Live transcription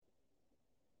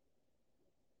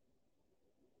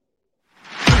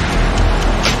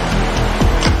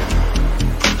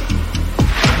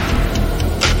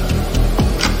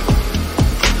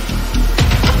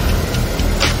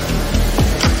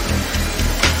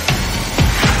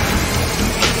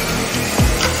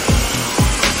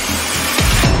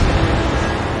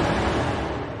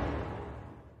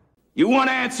want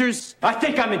answers? I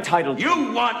think I'm entitled to.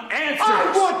 You want answers?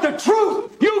 I want the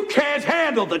truth! You can't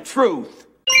handle the truth.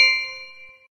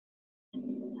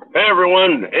 Hey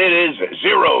everyone, it is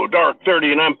Zero Dark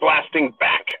 30 and I'm blasting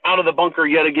back out of the bunker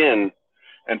yet again.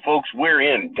 And folks, we're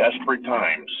in desperate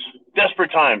times.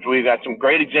 Desperate times. We've got some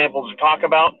great examples to talk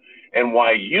about and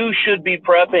why you should be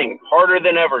prepping harder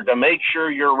than ever to make sure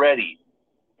you're ready.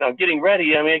 Now, getting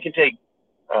ready, I mean, it can take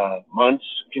months,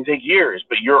 it can take years,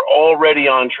 but you're already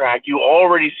on track. You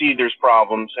already see there's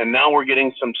problems, and now we're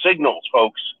getting some signals,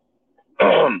 folks.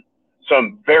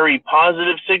 Some very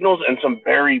positive signals and some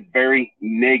very, very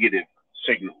negative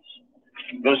signals.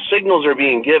 Those signals are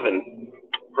being given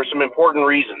for some important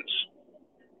reasons.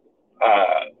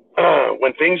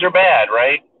 When things are bad,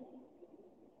 right,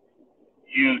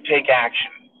 you take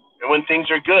action. And when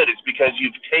things are good, it's because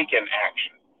you've taken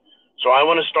action. So I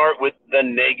want to start with the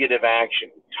negative action.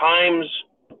 Times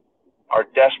are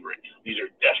desperate. These are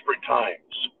desperate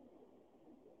times.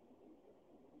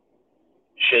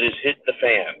 Shit has hit the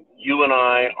fan. You and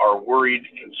I are worried,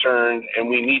 concerned, and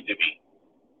we need to be.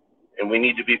 And we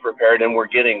need to be prepared, and we're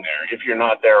getting there if you're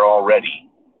not there already.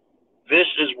 This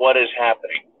is what is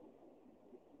happening.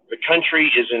 The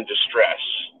country is in distress.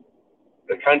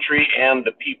 The country and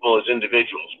the people as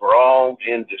individuals, we're all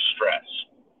in distress.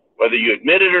 Whether you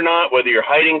admit it or not, whether you're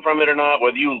hiding from it or not,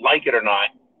 whether you like it or not,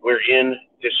 we're in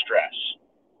distress.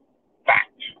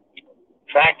 Fact.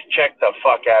 Fact check the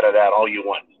fuck out of that all you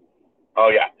want. Oh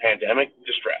yeah, pandemic,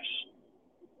 distress.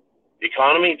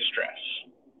 Economy, distress.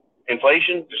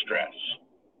 Inflation, distress.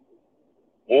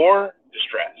 War,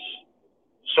 distress.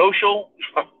 Social,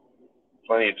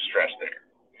 plenty of distress there.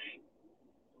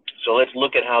 So let's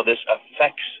look at how this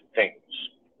affects things.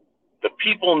 The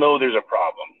people know there's a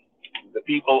problem. The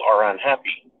people are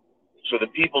unhappy. So the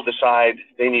people decide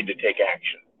they need to take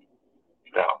action.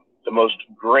 Now, the most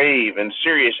grave and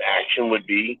serious action would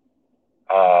be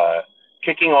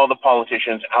kicking all the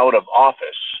politicians out of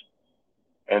office.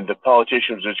 And the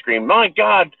politicians would scream, my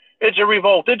God, it's a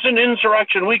revolt. It's an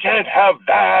insurrection. We can't have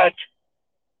that.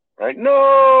 Right?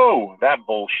 No, that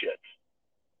bullshit.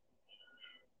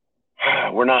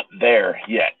 We're not there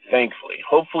yet, thankfully.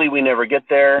 Hopefully we never get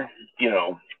there. You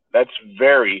know, that's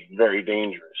very, very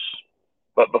dangerous.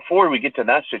 But before we get to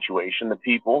that situation, the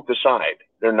people decide.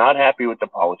 They're not happy with the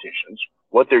politicians,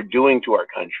 what they're doing to our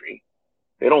country.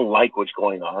 They don't like what's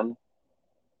going on.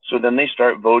 So then they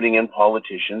start voting in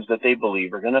politicians that they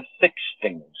believe are going to fix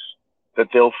things, that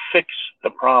they'll fix the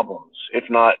problems, if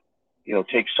not, you know,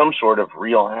 take some sort of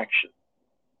real action.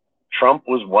 Trump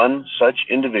was one such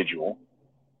individual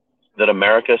that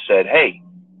America said, hey,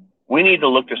 we need to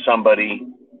look to somebody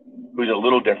who's a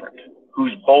little different,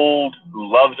 who's bold,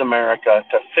 who loves America,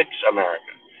 to fix America.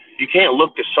 You can't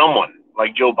look to someone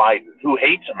like Joe Biden, who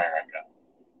hates America,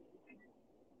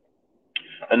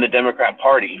 and the Democrat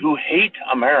Party, who hate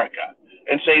America,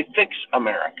 and say, fix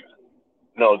America.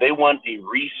 No, they want a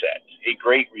reset, a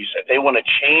great reset. They want to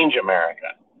change America.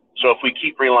 So if we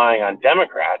keep relying on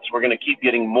Democrats, we're going to keep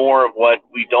getting more of what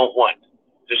we don't want.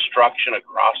 Destruction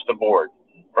across the board,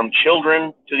 from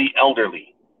children to the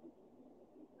elderly,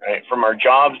 right? From our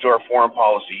jobs to our foreign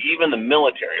policy, even the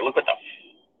military. Look what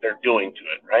they're doing to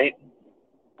it, right?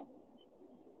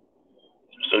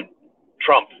 So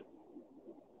Trump,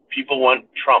 people want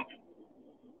Trump.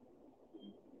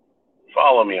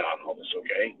 Follow me on all this,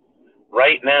 okay?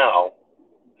 Right now,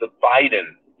 the Biden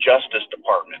Justice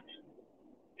Department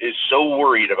is so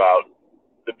worried about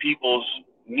the people's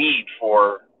need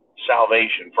for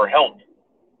salvation, for help.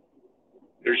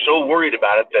 They're so worried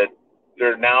about it that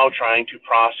they're now trying to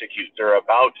prosecute. They're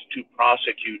about to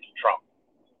prosecute Trump.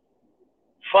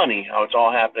 Funny how it's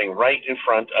all happening right in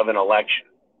front of an election.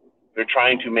 They're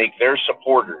trying to make their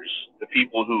supporters, the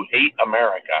people who hate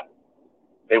America,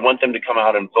 they want them to come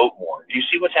out and vote more. Do you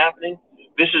see what's happening?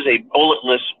 This is a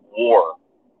bulletless war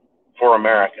for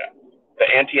America. The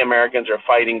anti-Americans are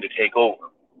fighting to take over.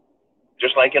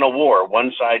 Just like in a war,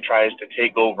 one side tries to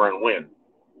take over and win.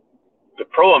 The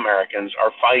pro-Americans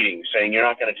are fighting, saying, you're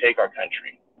not going to take our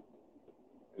country.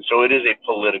 And so it is a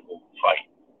political fight.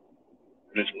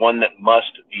 And it's one that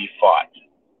must be fought.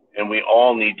 And we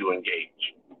all need to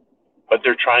engage. But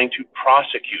they're trying to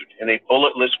prosecute in a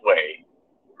bulletless way,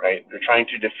 right? They're trying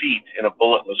to defeat in a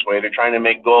bulletless way. They're trying to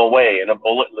make go away in a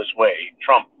bulletless way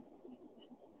Trump.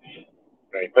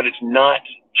 Right? But it's not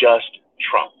just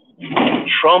Trump.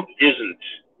 Trump isn't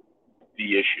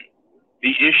the issue.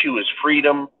 The issue is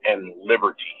freedom and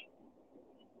liberty.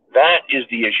 That is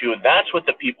the issue. That's what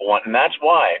the people want. And that's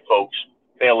why, folks,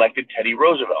 they elected Teddy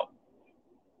Roosevelt.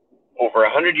 Over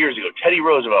 100 years ago, Teddy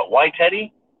Roosevelt. Why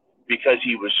Teddy? Because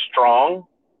he was strong,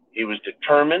 he was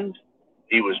determined,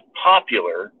 He was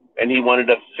popular, and he wanted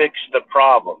to fix the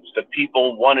problems. The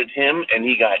people wanted him, and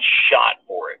he got shot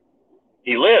for it.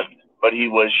 He lived, but he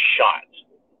was shot.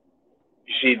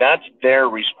 You see, that's their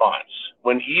response.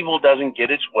 When evil doesn't get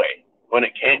its way, when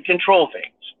it can't control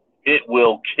things, it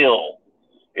will kill.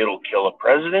 It'll kill a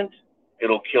president.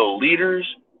 It'll kill leaders.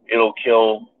 It'll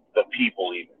kill the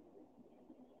people even.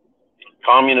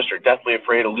 Communists are deathly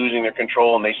afraid of losing their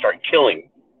control, and they start killing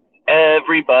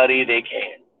everybody they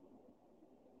can,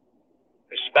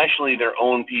 especially their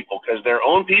own people, because their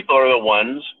own people are the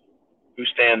ones who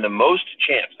stand the most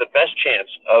chance, the best chance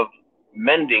of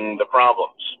mending the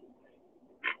problems.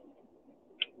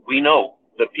 We know,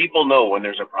 the people know when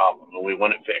there's a problem and we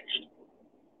want it fixed.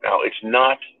 Now, it's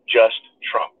not just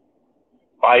Trump.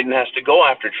 Biden has to go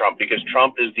after Trump because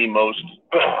Trump is the most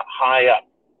high up.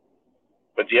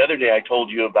 But the other day I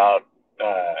told you about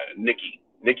Nikki.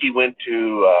 Nikki went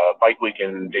to Bike Week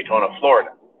in Daytona, Florida,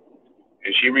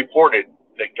 and she reported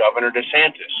that Governor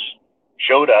DeSantis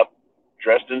showed up,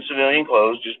 dressed in civilian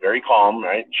clothes, just very calm,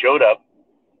 right? Showed up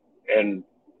and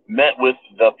met with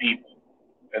the people.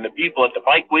 And the people at the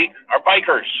Bike Week are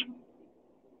bikers,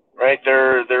 right?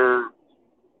 They're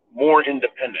more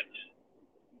independent,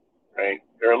 right?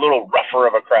 They're a little rougher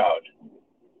of a crowd,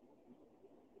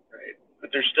 right?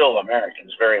 But they're still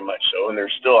Americans, very much so. And they're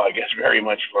still, I guess, very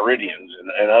much Floridians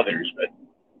and others. But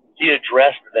he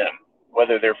addressed them,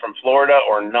 whether they're from Florida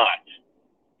or not.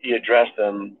 He addressed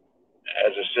them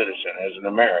as a citizen, as an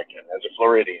American, as a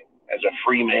Floridian, as a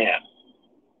free man.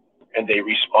 And they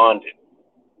responded.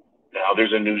 Now,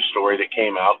 there's a news story that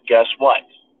came out. Guess what?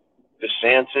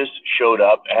 DeSantis showed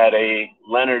up at a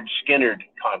Leonard Skinner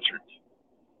concert,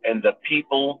 and the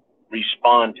people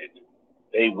responded.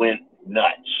 They went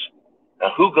nuts.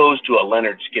 Now, who goes to a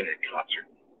Leonard Skinner concert?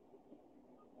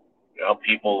 You know,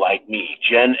 people like me,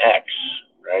 Gen X,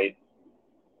 right?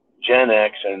 Gen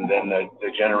X, and then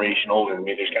the generation older than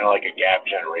me, there's kind of like a gap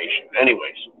generation.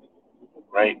 Anyways,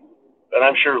 right? But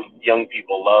I'm sure young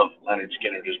people love Leonard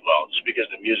Skinner as well, just because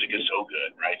the music is so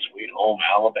good, right? Sweet Home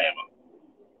Alabama.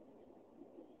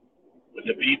 But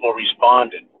the people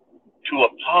responded to a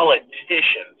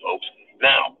politician, folks.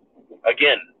 Now,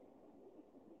 again,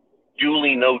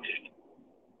 duly noted,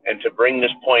 and to bring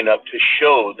this point up to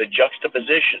show the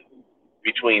juxtaposition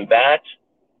between that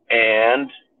and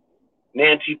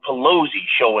Nancy Pelosi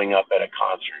showing up at a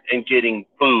concert and getting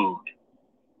booed,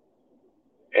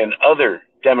 and other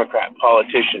Democrat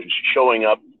politicians showing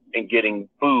up and getting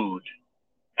booed,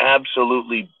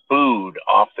 absolutely booed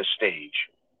off the stage.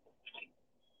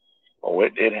 Oh,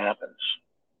 it happens.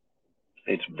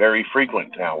 It's very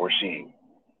frequent now we're seeing.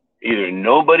 Either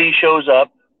nobody shows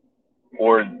up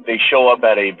or they show up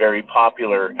at a very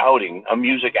popular outing, a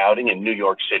music outing in New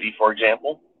York City, for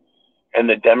example, and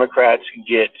the Democrats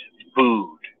get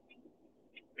booed.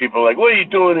 People are like, what are you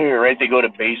doing here, right? They go to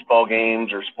baseball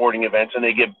games or sporting events and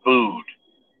they get booed.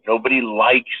 Nobody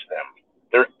likes them.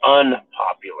 They're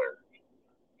unpopular.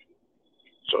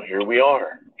 So here we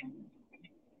are.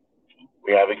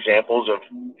 We have examples of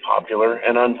popular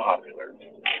and unpopular.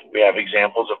 We have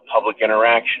examples of public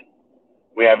interaction.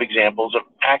 We have examples of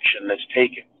action that's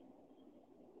taken.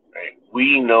 Right?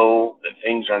 We know that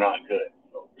things are not good,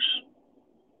 folks.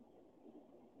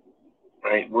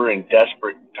 Right? We're in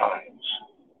desperate times.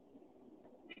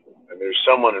 And there's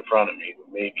someone in front of me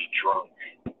who may be drunk.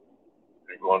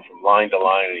 They're going from line to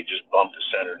line, and he just bumped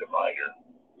the center divider.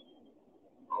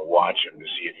 I'll watch him to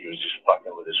see if he was just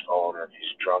fucking with his phone or if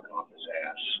he's drunk off his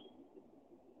ass.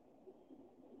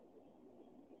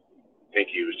 I think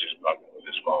he was just fucking with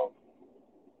his phone.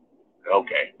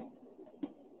 Okay.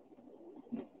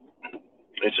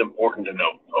 It's important to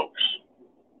note, folks,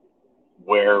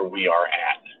 where we are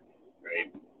at,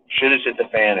 right? Shit has hit the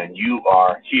fan, and you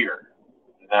are here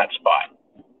in that spot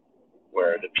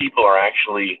where the people are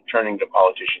actually turning to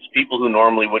politicians, people who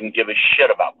normally wouldn't give a shit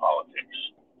about politics,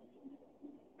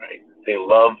 right? They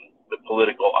love the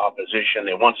political opposition.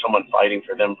 They want someone fighting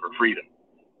for them for freedom.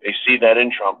 They see that in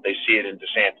Trump. They see it in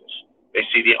DeSantis. They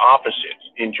see the opposite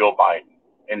in Joe Biden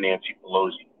and Nancy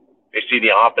Pelosi. They see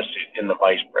the opposite in the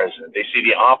vice president. They see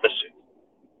the opposite,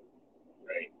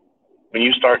 right? When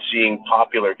you start seeing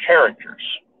popular characters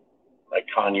like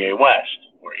Kanye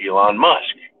West or Elon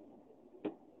Musk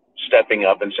stepping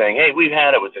up and saying, hey, we've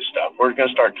had it with this stuff. We're going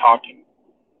to start talking,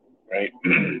 right?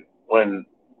 When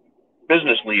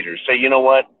business leaders say, you know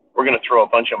what, we're going to throw a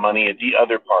bunch of money at the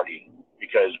other party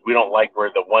because we don't like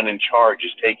where the one in charge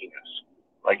is taking us,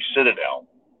 like Citadel,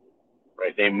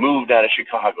 right? They moved out of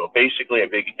Chicago, basically a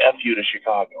big F you to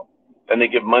Chicago. Then they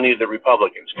give money to the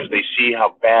Republicans because they see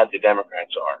how bad the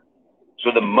Democrats are.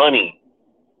 So the money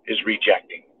is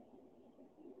rejecting.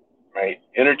 right?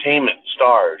 Entertainment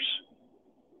stars,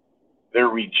 they're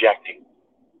rejecting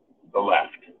the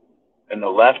left. And the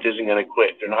left isn't going to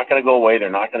quit. They're not going to go away. They're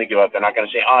not going to give up. They're not going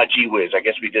to say, gee whiz, I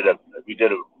guess we did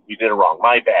it wrong.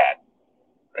 My bad.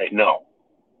 Right? No.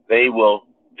 They will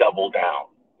double down.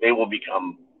 They will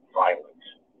become violent.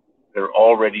 They're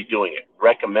already doing it,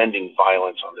 recommending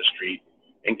violence on the street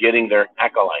and getting their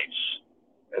acolytes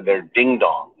and their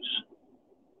ding-dongs,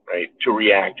 right, to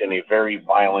react in a very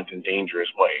violent and dangerous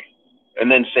way. And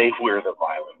then say we're the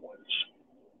violent ones.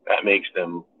 That makes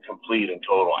them complete and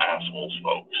total assholes,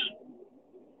 folks.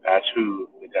 That's who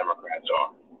the Democrats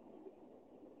are.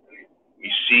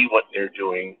 We see what they're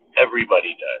doing.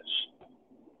 Everybody does.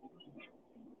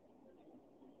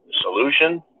 The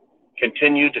solution?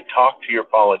 Continue to talk to your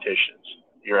politicians,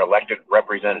 your elected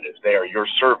representatives. They are your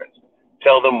servants.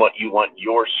 Tell them what you want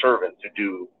your servant to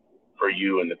do for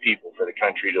you and the people, for the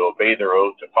country, to obey their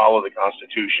oath, to follow the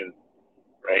Constitution,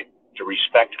 right? To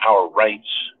respect our rights,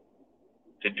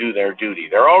 to do their duty.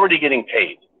 They're already getting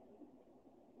paid.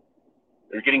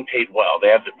 They're getting paid well. They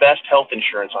have the best health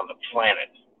insurance on the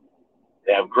planet.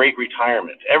 They have great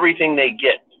retirement. Everything they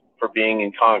get for being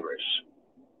in Congress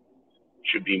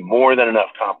should be more than enough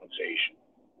compensation.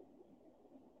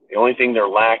 The only thing they're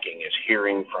lacking is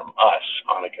hearing from us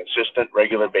on a consistent,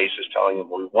 regular basis, telling them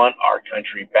we want our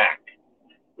country back.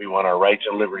 We want our rights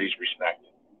and liberties respected.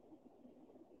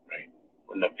 Right?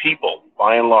 When the people,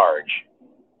 by and large,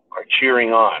 are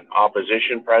cheering on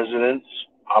opposition presidents,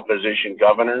 opposition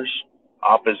governors,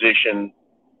 opposition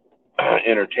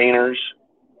entertainers,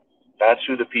 that's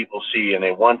who the people see, and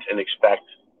they want and expect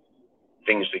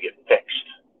things to get fixed,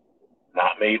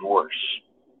 not made worse.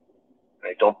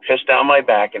 Right? Don't piss down my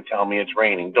back and tell me it's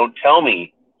raining. Don't tell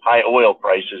me high oil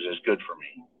prices is good for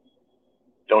me.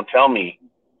 Don't tell me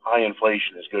high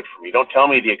inflation is good for me. Don't tell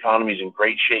me the economy is in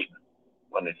great shape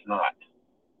when it's not.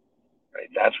 Right?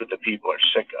 That's what the people are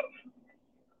sick of.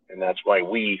 And that's why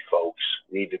we, folks,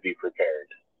 need to be prepared.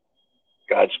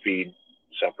 Godspeed,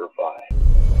 Semper Fi.